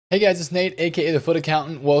Hey guys, it's Nate, aka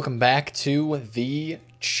TheFutAccountant. Welcome back to the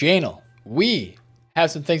channel. We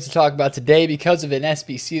have some things to talk about today because of an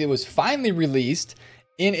SBC that was finally released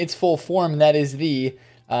in its full form. That is the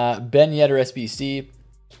Ben Yedder SBC.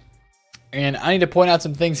 And I need to point out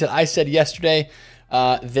some things that I said yesterday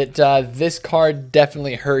that this card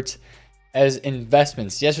definitely hurt as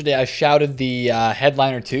investments. Yesterday I shouted the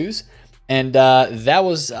headliner 2s. And that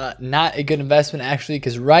was not a good investment, actually,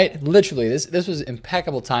 because literally, this was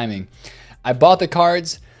impeccable timing. I bought the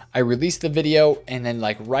cards, I released the video, and then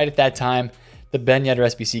right at that time, the Ben Yedder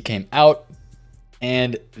SBC came out.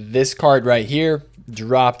 And this card right here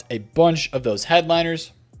dropped a bunch of those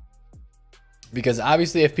headliners. Because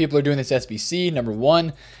obviously, if people are doing this SBC, number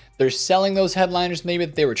one, they're selling those headliners maybe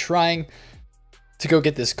that they were trying to go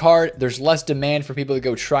get this card. There's less demand for people to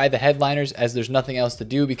go try the headliners as there's nothing else to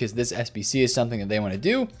do because this SBC is something that they want to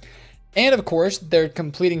do. And of course, they're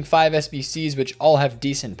completing 5 SBCs, which all have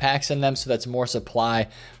decent packs in them. So that's more supply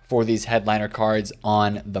for these headliner cards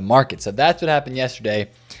on the market. So that's what happened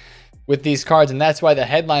yesterday with these cards. And that's why the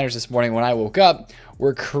headliners this morning when I woke up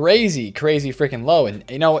were crazy freaking low. And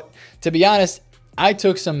you know what, to be honest, I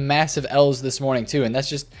took some massive L's this morning too, and it's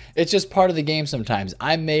just part of the game sometimes.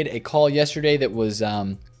 I made a call yesterday that was,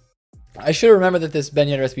 I should have remembered that this Ben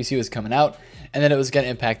Yedder SBC was coming out and that it was going to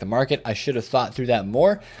impact the market. I should have thought through that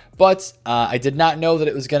more, but I did not know that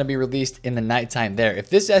it was going to be released in the nighttime there. If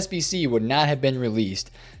this SBC would not have been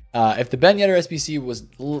released, if the Ben Yedder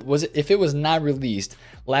SBC if it was not released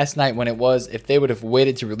last night when it was, if they would have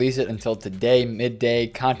waited to release it until today, midday,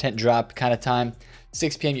 content drop kind of time,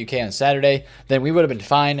 6 p.m. UK on Saturday, then we would have been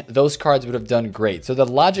fine. Those cards would have done great. So the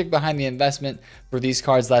logic behind the investment for these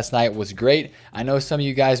cards last night was great. I know some of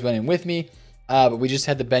you guys went in with me, but we just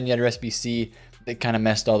had the Ben Yedder SBC that kind of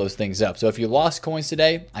messed all those things up. So if you lost coins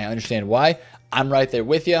today, I understand why. I'm right there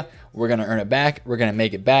with you. We're going to earn it back. We're going to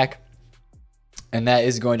make it back. And that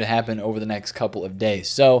is going to happen over the next couple of days.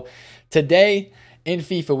 So today in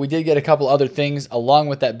FIFA, we did get a couple other things along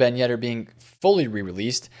with that Ben Yedder being fully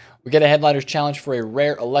re-released. We get a Headliners Challenge for a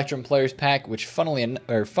rare Electrum Players pack, which funny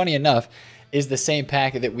enough, is the same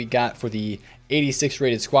pack that we got for the 86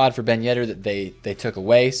 rated squad for Ben Yedder that they took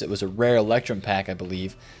away. So it was a rare Electrum pack, I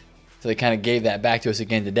believe. So they kind of gave that back to us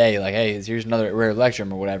again today, like, hey, here's another rare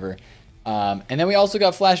Electrum or whatever. And then we also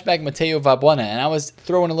got flashback Mateo Valbuena, and I was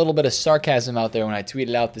throwing a little bit of sarcasm out there when I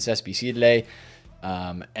tweeted out this SBC today.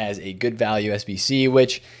 As a good value SBC,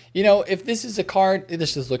 which, you know, if this is a card,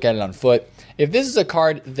 let's just look at it on foot. If this is a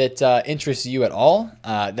card that interests you at all,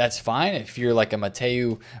 that's fine. If you're like a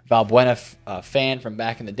Mateo Valbuena fan from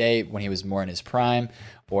back in the day when he was more in his prime,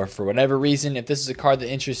 or for whatever reason, if this is a card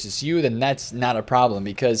that interests you, then that's not a problem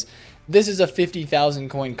because this is a 50,000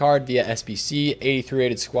 coin card via SBC, 83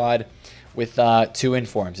 rated squad with 2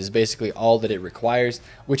 informs is basically all that it requires,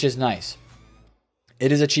 which is nice.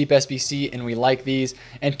 It is a cheap SBC, and we like these.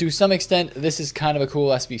 And to some extent, this is kind of a cool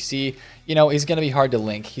SBC. You know, he's going to be hard to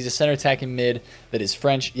link. He's a center attacking mid that is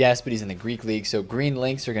French, yes, but he's in the Greek league, so green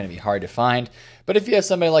links are going to be hard to find. But if you have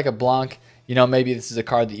somebody like a Blanc, you know, maybe this is a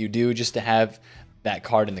card that you do just to have that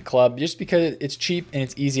card in the club, just because it's cheap and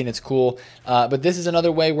it's easy and it's cool. But this is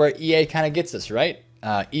another way where EA kind of gets us, right?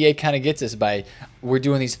 EA kind of gets us by, we're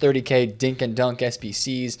doing these 30K dink and dunk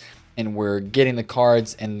SBCs, and we're getting the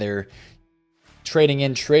cards, and they're trading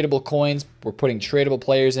in tradable coins. We're putting tradable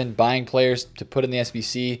players in, buying players to put in the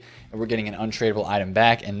SBC, and we're getting an untradeable item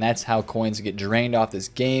back, and that's how coins get drained off this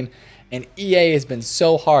game. And EA has been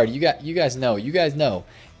so hard. You guys know.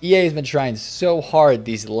 EA has been trying so hard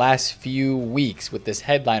these last few weeks with this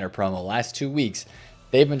headliner promo. Last 2 weeks,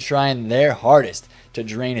 they've been trying their hardest to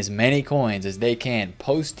drain as many coins as they can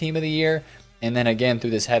post Team of the Year. And then again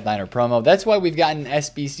through this headliner promo. That's why we've gotten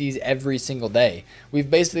SBCs every single day. We've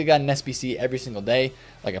basically gotten SBC every single day,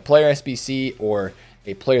 like a player SBC or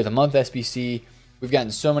a player of the month SBC. We've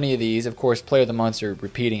gotten so many of these. Of course, player of the months are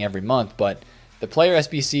repeating every month, but the player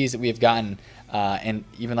SBCs that we have gotten, and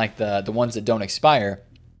even like the ones that don't expire,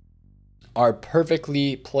 are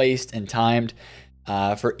perfectly placed and timed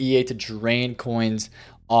for EA to drain coins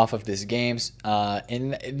off of this games.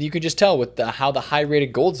 And you can just tell with how the high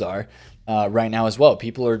rated golds are. Right now as well.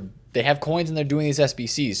 They have coins and they're doing these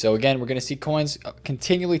SBCs. So again, we're going to see coins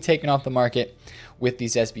continually taken off the market with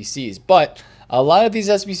these SBCs. But a lot of these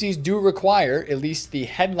SBCs do require, at least the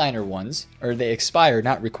headliner ones, or they expire,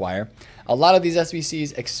 not require. A lot of these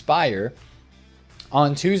SBCs expire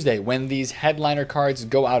on Tuesday when these headliner cards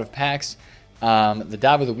go out of packs. The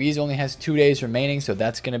David Luiz only has 2 days remaining, so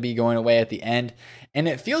that's going to be going away at the end. And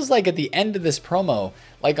it feels like at the end of this promo,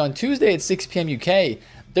 like on Tuesday at 6 p.m. UK,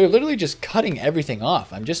 they're literally just cutting everything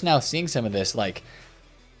off. I'm just now seeing some of this, like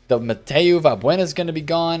The Mateo Valbuena is going to be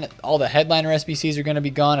gone. All the headliner SBCs are going to be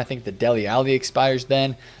gone. I think the Dele Alli expires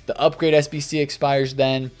then. The upgrade SBC expires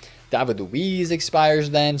then. David Luiz expires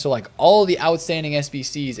then. So like all the outstanding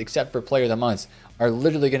SBCs except for Player of the Month are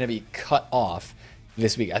literally going to be cut off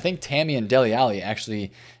this week. I think Tammy and Dele Alli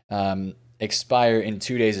actually expire in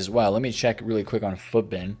 2 days as well. Let me check really quick on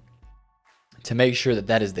Footbin to make sure that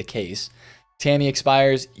that is the case. Tammy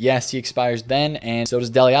expires. Yes, he expires then, and so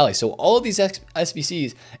does Dele Alli. So all of these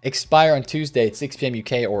SBCs expire on Tuesday at 6 p.m.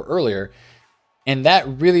 UK or earlier, and that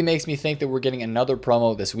really makes me think that we're getting another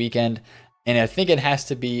promo this weekend, and I think it has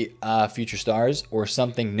to be Future Stars or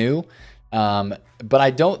something new, but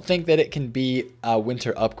I don't think that it can be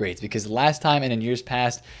winter upgrades, because last time and in years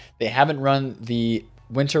past, they haven't run the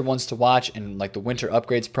winter ones to watch and like the winter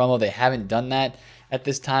upgrades promo. They haven't done that at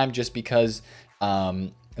this time just because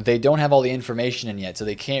they don't have all the information in yet, so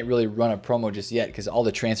they can't really run a promo just yet because all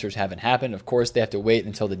the transfers haven't happened. Of course, they have to wait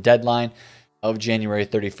until the deadline of January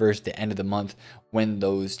 31st, the end of the month, when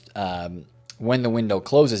those when the window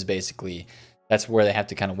closes. Basically, that's where they have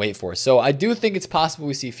to kind of wait for. So I do think it's possible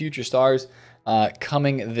we see Future Stars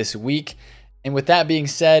coming this week. And with that being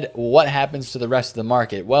said, what happens to the rest of the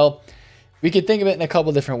market? Well, we could think of it in a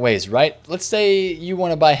couple different ways, right? Let's say you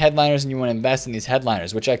want to buy headliners and you want to invest in these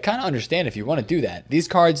headliners, which I kind of understand if you want to do that. These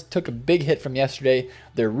cards took a big hit from yesterday.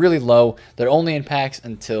 They're really low. They're only in packs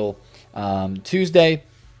until Tuesday,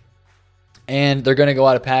 and they're going to go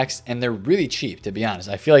out of packs, and they're really cheap, to be honest.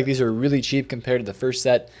 I feel like these are really cheap compared to the first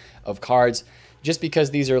set of cards, just because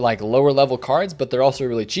these are like lower level cards, but they're also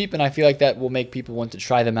really cheap, and I feel like that will make people want to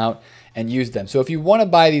try them out and use them. So if you want to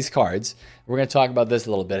buy these cards, we're going to talk about this a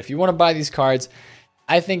little bit. If you want to buy these cards,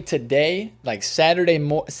 I think today, like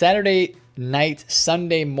Saturday night,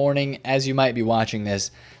 Sunday morning, as you might be watching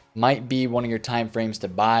this, might be one of your time frames to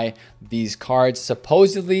buy these cards.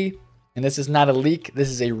 Supposedly, and this is not a leak, this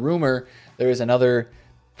is a rumor, there is another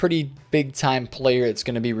pretty big time player that's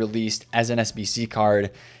going to be released as an SBC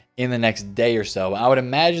card in the next day or so. I would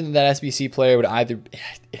imagine that SBC player would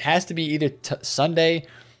it has to be either Sunday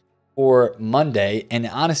or Monday, and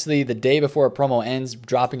honestly, the day before a promo ends,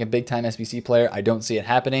 dropping a big time SBC player, I don't see it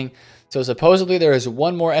happening. So supposedly there is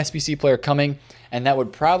one more SBC player coming, and that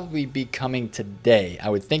would probably be coming today. I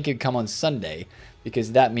would think it'd come on Sunday,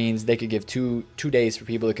 because that means they could give two days for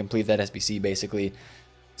people to complete that SBC, basically.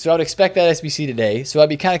 So I would expect that SBC today. So I'd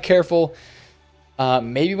be kind of careful.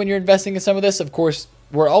 Maybe when you're investing in some of this, of course,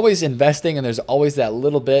 we're always investing, and there's always that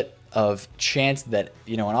little bit of chance that,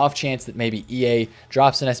 you know, an off chance that maybe EA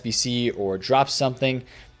drops an SBC or drops something.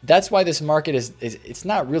 That's why this market is it's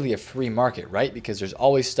not really a free market, right? Because there's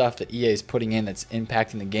always stuff that EA is putting in that's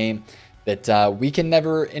impacting the game that we can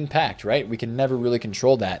never impact, right? We can never really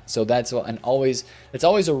control that. So it's always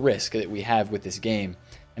a risk that we have with this game.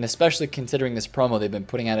 And especially considering this promo, they've been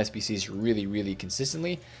putting out SBCs really, really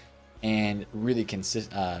consistently and really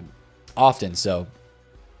often. So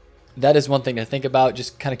that is one thing to think about.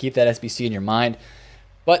 Just kind of keep that SBC in your mind.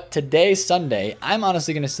 But today, Sunday, I'm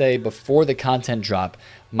honestly going to say before the content drop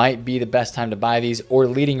might be the best time to buy these, or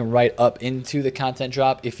leading right up into the content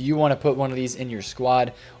drop. If you want to put one of these in your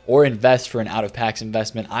squad or invest for an out-of-packs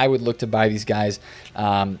investment, I would look to buy these guys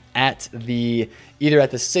either at the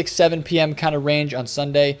 6-7 p.m. kind of range on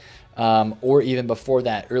Sunday, or even before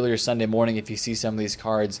that, earlier Sunday morning if you see some of these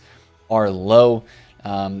cards are low.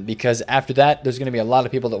 Because after that, there's going to be a lot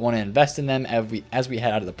of people that want to invest in them as we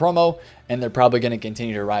head out of the promo, and they're probably going to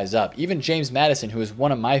continue to rise up. Even James Madison, who is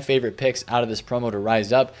one of my favorite picks out of this promo to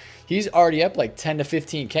rise up, he's already up like 10 to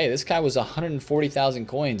 15K. This guy was 140,000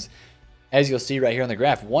 coins, as you'll see right here on the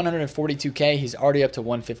graph. 142K, he's already up to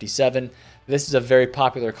 157. This is a very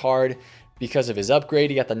popular card because of his upgrade.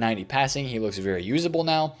 He got the 90 passing. He looks very usable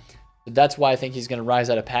now. That's why I think he's going to rise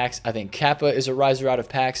out of packs. I think Kappa is a riser out of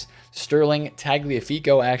packs. Sterling,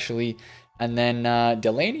 Tagliafico, actually. And then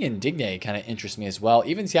Delaney and Digne kind of interest me as well.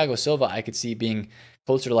 Even Thiago Silva, I could see being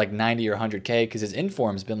closer to like 90 or 100K because his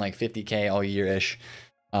inform's been like 50K all year-ish.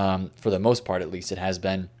 For the most part, at least, it has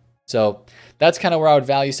been. So that's kind of where I would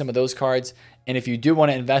value some of those cards. And if you do want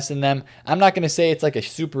to invest in them, I'm not going to say it's like a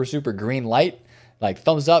super, super green light. Like,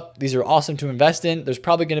 thumbs up, these are awesome to invest in. There's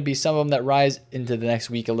probably going to be some of them that rise into the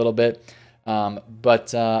next week a little bit.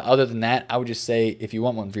 But other than that, I would just say if you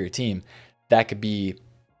want one for your team, that could be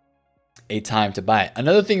a time to buy it.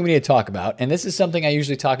 Another thing we need to talk about, and this is something I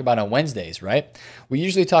usually talk about on Wednesdays, right? We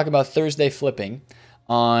usually talk about Thursday flipping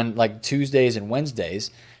on like Tuesdays and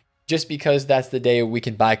Wednesdays, just because that's the day we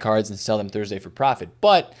can buy cards and sell them Thursday for profit.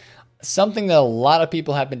 But something that a lot of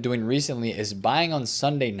people have been doing recently is buying on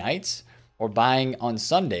Sunday nights, or buying on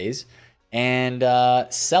Sundays and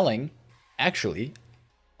selling actually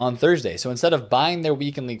on Thursday. So instead of buying their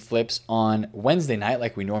weekend league flips on Wednesday night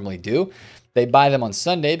like we normally do, they buy them on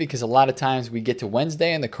Sunday, because a lot of times we get to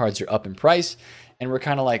Wednesday and the cards are up in price and we're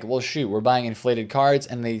kind of like, well, shoot, we're buying inflated cards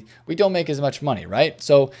and we don't make as much money, right?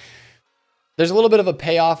 So there's a little bit of a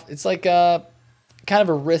payoff. It's like kind of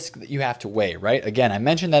a risk that you have to weigh, right? Again, I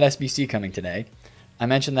mentioned that SBC coming today. I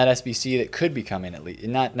mentioned that SBC that could be coming, at least,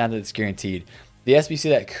 not that it's guaranteed. The SBC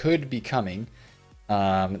that could be coming,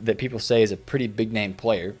 that people say is a pretty big name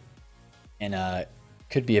player and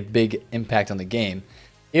could be a big impact on the game.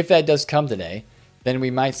 If that does come today, then we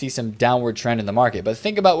might see some downward trend in the market. But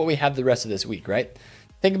think about what we have the rest of this week, right?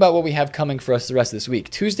 Think about what we have coming for us the rest of this week.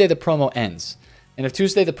 Tuesday, the promo ends. And if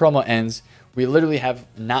Tuesday, the promo ends, we literally have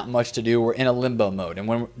not much to do. We're in a limbo mode. And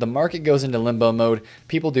when the market goes into limbo mode,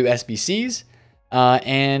 people do SBCs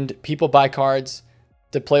and people buy cards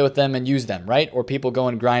to play with them and use them, right? Or people go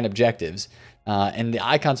and grind objectives. And the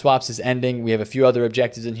icon swaps is ending. We have a few other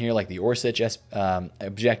objectives in here, like the Orsic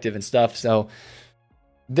objective and stuff. So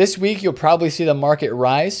this week, you'll probably see the market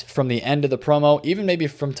rise from the end of the promo, even maybe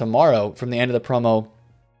from tomorrow, from the end of the promo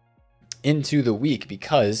into the week,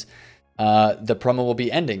 because the promo will be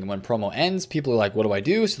ending. When promo ends, people are like, what do I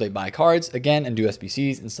do? So they buy cards again and do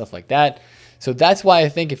SBCs and stuff like that. So that's why I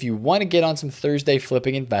think if you want to get on some Thursday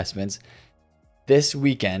flipping investments this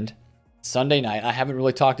weekend, Sunday night, I haven't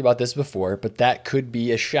really talked about this before, but that could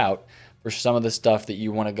be a shout for some of the stuff that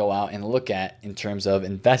you want to go out and look at in terms of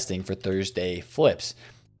investing for Thursday flips.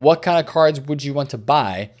 What kind of cards would you want to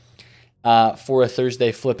buy for a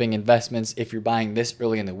Thursday flipping investments if you're buying this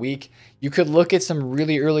early in the week? You could look at some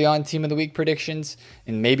really early on team of the week predictions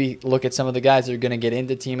and maybe look at some of the guys that are going to get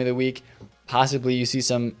into team of the week. Possibly you see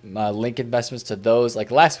some link investments to those. Like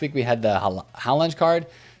last week we had the Haaland card,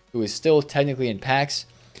 who is still technically in packs.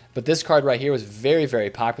 But this card right here was very, very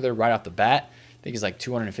popular right off the bat. I think it's like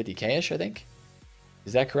 250K-ish, I think.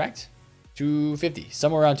 Is that correct? 250,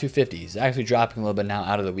 somewhere around 250. He's actually dropping a little bit now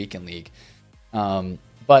out of the weekend league.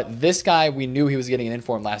 But this guy, we knew he was getting an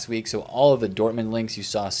inform last week. So all of the Dortmund links you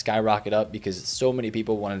saw skyrocket up because so many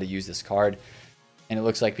people wanted to use this card. And it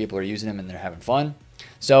looks like people are using him and they're having fun.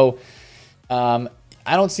 So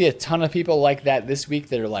I don't see a ton of people like that this week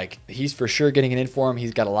that are like, he's for sure getting an inform.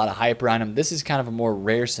 He's got a lot of hype around him. This is kind of a more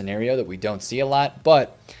rare scenario that we don't see a lot.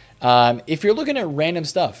 But if you're looking at random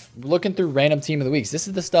stuff, looking through random team of the weeks, this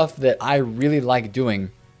is the stuff that I really like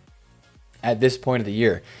doing at this point of the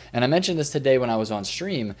year. And I mentioned this today when I was on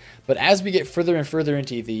stream, but as we get further and further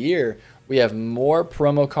into the year, we have more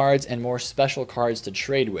promo cards and more special cards to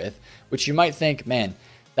trade with, which you might think, man,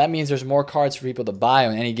 that means there's more cards for people to buy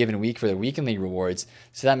on any given week for their weekend league rewards.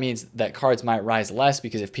 So that means that cards might rise less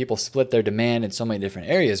because if people split their demand in so many different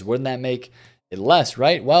areas, wouldn't that make it less,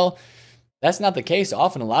 right? Well, that's not the case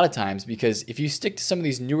often a lot of times, because if you stick to some of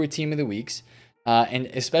these newer team of the weeks, and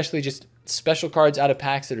especially just special cards out of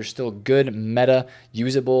packs that are still good, meta,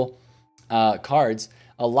 usable cards,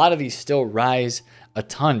 a lot of these still rise a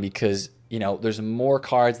ton because, you know, there's more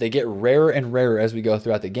cards. They get rarer and rarer as we go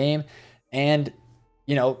throughout the game. And,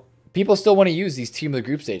 you know, people still want to use these team of the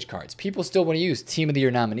group stage cards. People still want to use team of the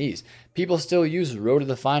year nominees. People still use road to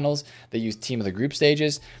the finals. They use team of the group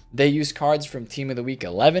stages. They use cards from team of the week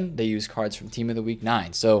 11. They use cards from team of the week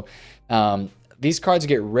 9. So these cards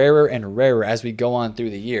get rarer and rarer as we go on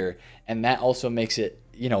through the year. And that also makes it,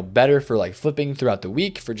 you know, better for like flipping throughout the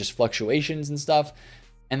week for just fluctuations and stuff.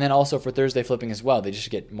 And then also for Thursday flipping as well. They just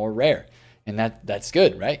get more rare. And that's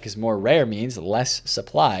good, right? Because more rare means less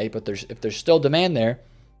supply. But if there's still demand there,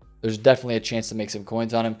 there's definitely a chance to make some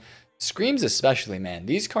coins on them. Screams especially, man.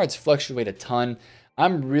 These cards fluctuate a ton.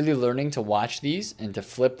 I'm really learning to watch these and to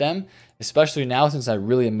flip them, especially now since I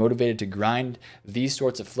really am motivated to grind these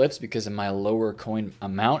sorts of flips because of my lower coin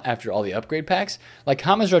amount after all the upgrade packs. Like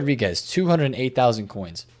James Rodriguez, 208,000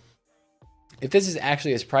 coins. If this is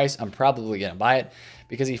actually his price, I'm probably going to buy it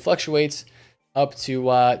because he fluctuates up to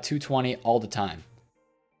 220 all the time.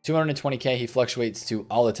 220K he fluctuates to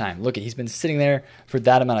all the time. Look, he's been sitting there for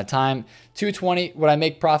that amount of time. 220, would I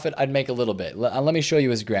make profit? I'd make a little bit. Let me show you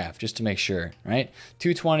his graph just to make sure, right?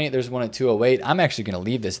 220, there's one at 208. I'm actually going to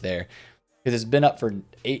leave this there because it's been up for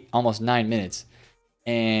almost 9 minutes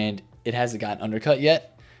and it hasn't gotten undercut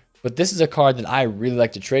yet. But this is a card that I really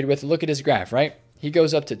like to trade with. Look at his graph, right? He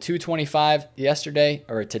goes up to 225 yesterday,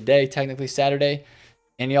 or today, technically Saturday,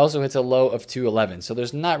 and he also hits a low of 211. So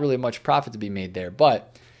there's not really much profit to be made there,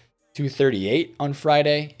 but 238 on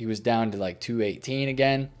Friday. He was down to like 218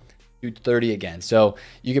 again, 230 again. So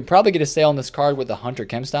you could probably get a sale on this card with a Hunter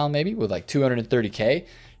Chem style, maybe with like 230K.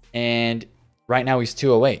 And right now he's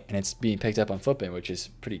 208 and it's being picked up on Footbin, which is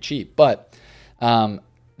pretty cheap. But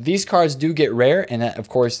these cards do get rare, and that of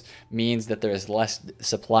course means that there is less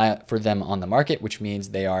supply for them on the market, which means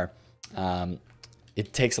they are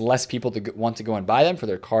it takes less people to want to go and buy them for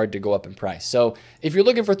their card to go up in price. So if you're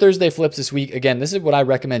looking for Thursday flips this week, again, this is what I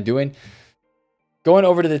recommend doing. Going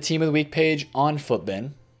over to the Team of the Week page on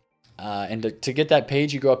FutBin. And to get that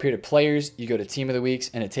page, you go up here to Players, you go to Team of the Weeks,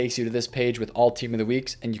 and it takes you to this page with all Team of the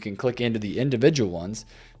Weeks, and you can click into the individual ones.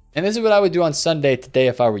 And this is what I would do on Sunday today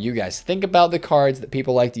if I were you guys. Think about the cards that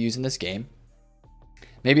people like to use in this game.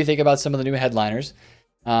 Maybe think about some of the new headliners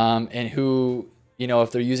and who, you know,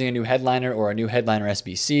 if they're using a new headliner or a new headliner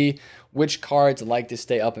SBC, which cards like to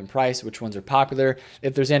stay up in price, which ones are popular.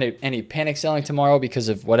 If there's any panic selling tomorrow because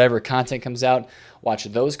of whatever content comes out, watch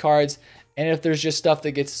those cards. And if there's just stuff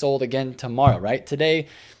that gets sold again tomorrow, right? Today,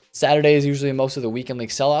 Saturday is usually most of the weekend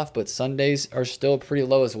league sell-off, but Sundays are still pretty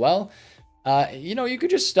low as well. You know, you could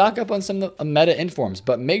just stock up on some of the meta informs,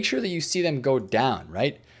 but make sure that you see them go down,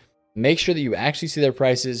 right? Make sure that you actually see their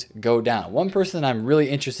prices go down. One person that I'm really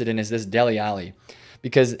interested in is this Dele Alli,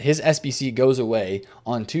 because his SBC goes away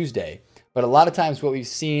on Tuesday. But a lot of times what we've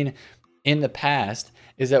seen in the past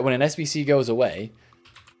is that when an SBC goes away,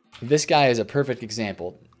 this guy is a perfect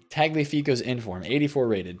example. Tagliafico's inform, 84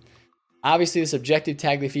 rated. Obviously, this objective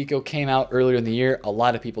Tagliafico came out earlier in the year. A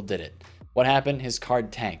lot of people did it. What happened? His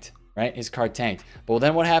card tanked, right? His card tanked. But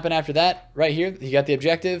then what happened after that? Right here, he got the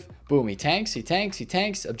objective. Boom, he tanks, he tanks, he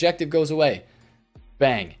tanks. Objective goes away.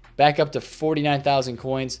 Bang. Back up to 49,000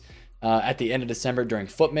 coins at the end of December during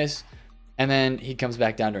Footmas. And then he comes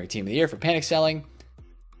back down during Team of the Year for panic selling.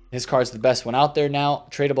 His card's the best one out there now.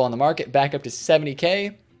 Tradable on the market. Back up to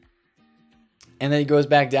 70K. And then he goes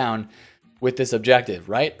back down with this objective,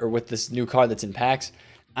 right? Or with this new card that's in packs.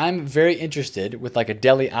 I'm very interested with like a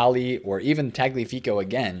Dele Alli or even Tagliafico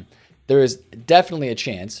again. There is definitely a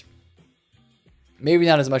chance. Maybe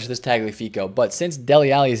not as much as this Tagliafico, but since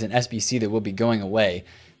Dele Alli is an SBC that will be going away,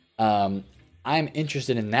 I'm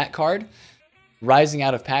interested in that card rising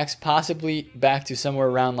out of packs, possibly back to somewhere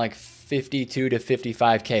around like 52 to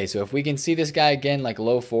 55K. So if we can see this guy again, like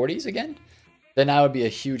low 40s again, then I would be a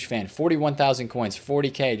huge fan. 41,000 coins,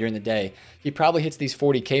 40K during the day. He probably hits these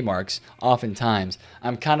 40K marks oftentimes.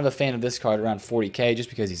 I'm kind of a fan of this card around 40K just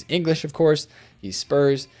because he's English, of course. He's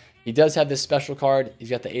Spurs. He does have this special card. He's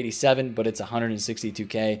got the 87, but it's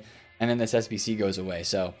 162K. And then this SBC goes away.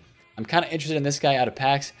 So I'm kind of interested in this guy out of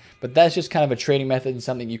packs, but that's just kind of a trading method and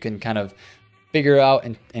something you can kind of figure out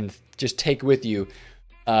and just take with you.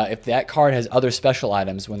 If that card has other special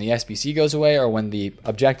items when the SBC goes away or when the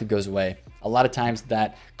objective goes away, a lot of times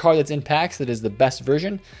that card that's in packs that is the best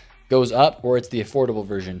version goes up, or it's the affordable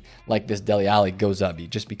version like this Dele Alli goes up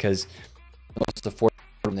just because the most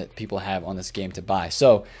affordable that people have on this game to buy.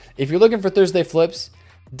 So if you're looking for Thursday flips,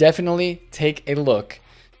 definitely take a look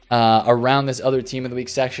around this other Team of the Week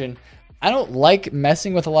section. I don't like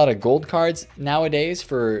messing with a lot of gold cards nowadays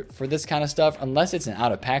for this kind of stuff unless it's an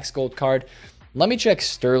out of packs gold card. Let me check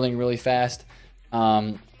Sterling really fast.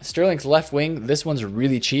 Sterling's left wing, this one's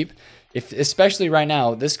really cheap. Especially right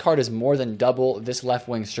now, this card is more than double this left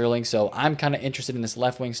wing Sterling, so I'm kind of interested in this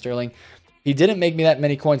left wing Sterling. He didn't make me that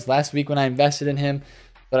many coins last week when I invested in him,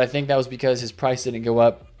 but I think that was because his price didn't go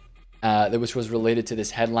up, which was related to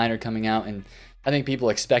this headliner coming out, and I think people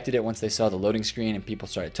expected it once they saw the loading screen and people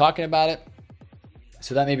started talking about it.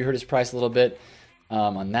 So that maybe hurt his price a little bit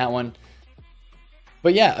on that one.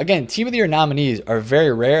 But yeah, again, Team of the Year nominees are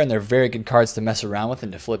very rare and they're very good cards to mess around with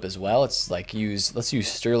and to flip as well. It's like let's use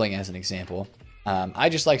Sterling as an example. I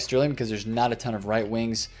just like Sterling because there's not a ton of right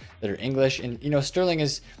wings that are English. And, you know,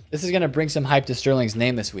 this is going to bring some hype to Sterling's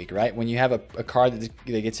name this week, right? When you have a card that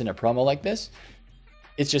gets in a promo like this,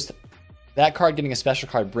 it's just that card getting a special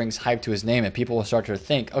card brings hype to his name and people will start to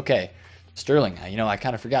think, okay, Sterling, you know, I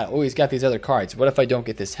kind of forgot. Oh, he's got these other cards. What if I don't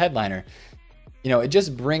get this headliner? You know, it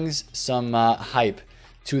just brings some hype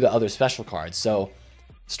to the other special cards. So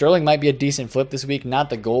Sterling might be a decent flip this week.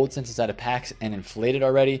 Not the gold since it's out of packs and inflated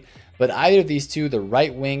already. But either of these two, the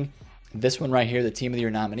right wing, this one right here, the Team of the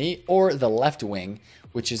Year nominee, or the left wing,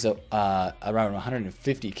 which is around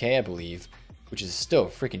 150K, I believe, which is still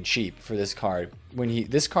freaking cheap for this card.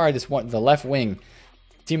 The left wing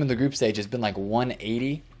Team of the Group stage has been like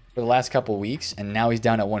 180 for the last couple of weeks, and now he's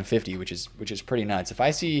down at 150, which is pretty nuts. If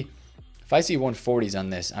I see 140s on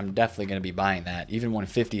this, I'm definitely going to be buying that. Even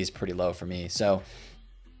 150 is pretty low for me. So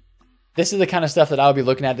this is the kind of stuff that I'll be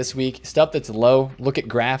looking at this week. Stuff that's low. Look at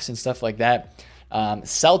graphs and stuff like that.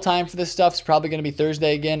 Sell time for this stuff is probably going to be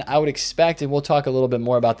Thursday again. I would expect, and we'll talk a little bit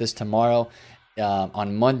more about this tomorrow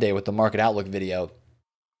on Monday with the Market Outlook video.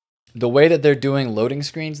 The way that they're doing loading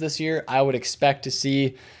screens this year, I would expect to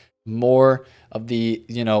see more of the,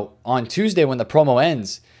 on Tuesday when the promo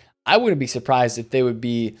ends, I wouldn't be surprised if they would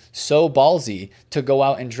be so ballsy to go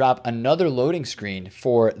out and drop another loading screen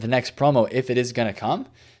for the next promo if it is going to come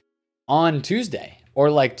on Tuesday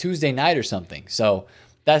or like Tuesday night or something. So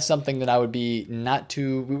that's something that I would be not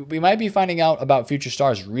too, we might be finding out about future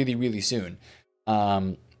stars really, really soon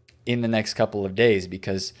in the next couple of days,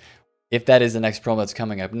 because if that is the next promo that's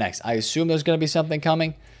coming up next, I assume there's going to be something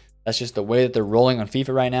coming. That's just the way that they're rolling on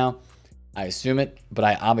FIFA right now. I assume it, but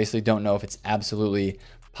I obviously don't know if it's absolutely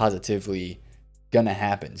positively gonna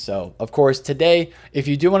happen. So of course today, if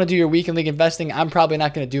you do want to do your weekend league investing, I'm probably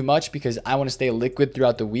not going to do much because I want to stay liquid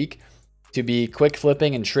throughout the week to be quick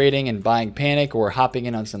flipping and trading and buying panic or hopping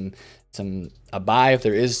in on a buy if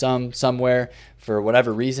there is somewhere for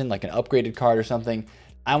whatever reason, like an upgraded card or something.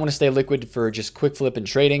 I want to stay liquid for just quick flip and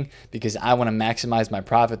trading because I want to maximize my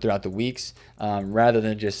profit throughout the weeks rather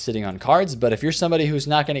than just sitting on cards. But if you're somebody who's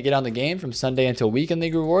not going to get on the game from Sunday until weekend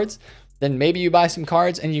league rewards, then maybe you buy some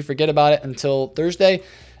cards and you forget about it until Thursday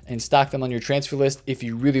and stock them on your transfer list. If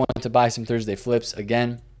you really want to buy some Thursday flips,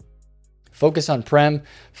 again, focus on Prem,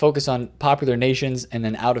 focus on popular nations, and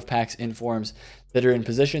then out of packs informs that are in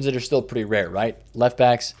positions that are still pretty rare, right? Left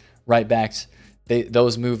backs, right backs,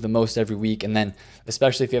 those move the most every week. And then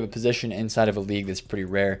especially if you have a position inside of a league that's pretty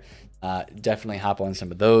rare, definitely hop on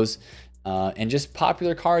some of those. And just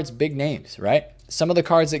popular cards, big names, right? Some of the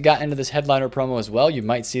cards that got into this headliner promo as well, you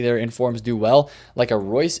might see their informs do well, like a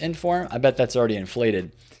Royce inform. I bet that's already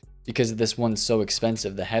inflated because this one's so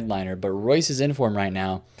expensive, the headliner. But Royce's inform right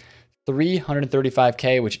now,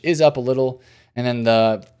 335K, which is up a little. And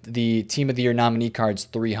then the Team of the Year nominee card's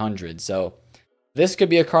 300. So this could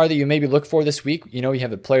be a card that you maybe look for this week. You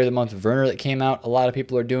have a Player of the Month, Werner, that came out. A lot of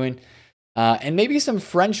people are doing. And maybe some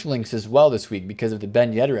French links as well this week because of the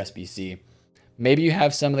Ben Yedder SBC. Maybe you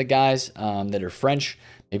have some of the guys that are French,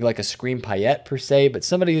 maybe like a Scream Payet per se, but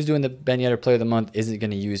somebody who's doing the Ben Yedder Player of the Month isn't going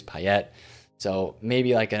to use Payet. So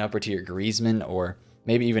maybe like an upper tier Griezmann or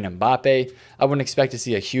maybe even Mbappe. I wouldn't expect to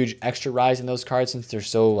see a huge extra rise in those cards since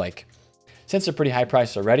they're pretty high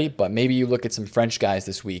priced already, but maybe you look at some French guys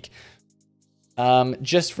this week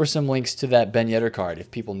just for some links to that Ben Yedder card if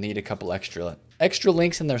people need a couple extra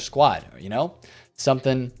links in their squad,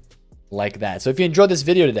 something like that. So if you enjoyed this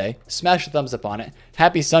video today, smash a thumbs up on it.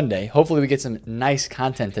 Happy Sunday. Hopefully we get some nice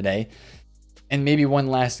content today and maybe one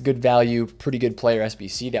last good value, pretty good player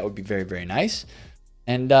SBC. That would be very, very nice.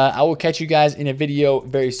 And I will catch you guys in a video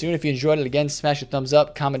very soon. If you enjoyed it, again, smash a thumbs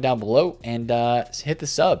up, comment down below, and hit the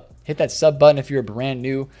sub. Hit that sub button if you're brand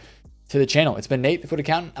new to the channel. It's been Nate, the Foot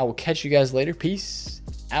Accountant. I will catch you guys later. Peace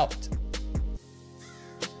out.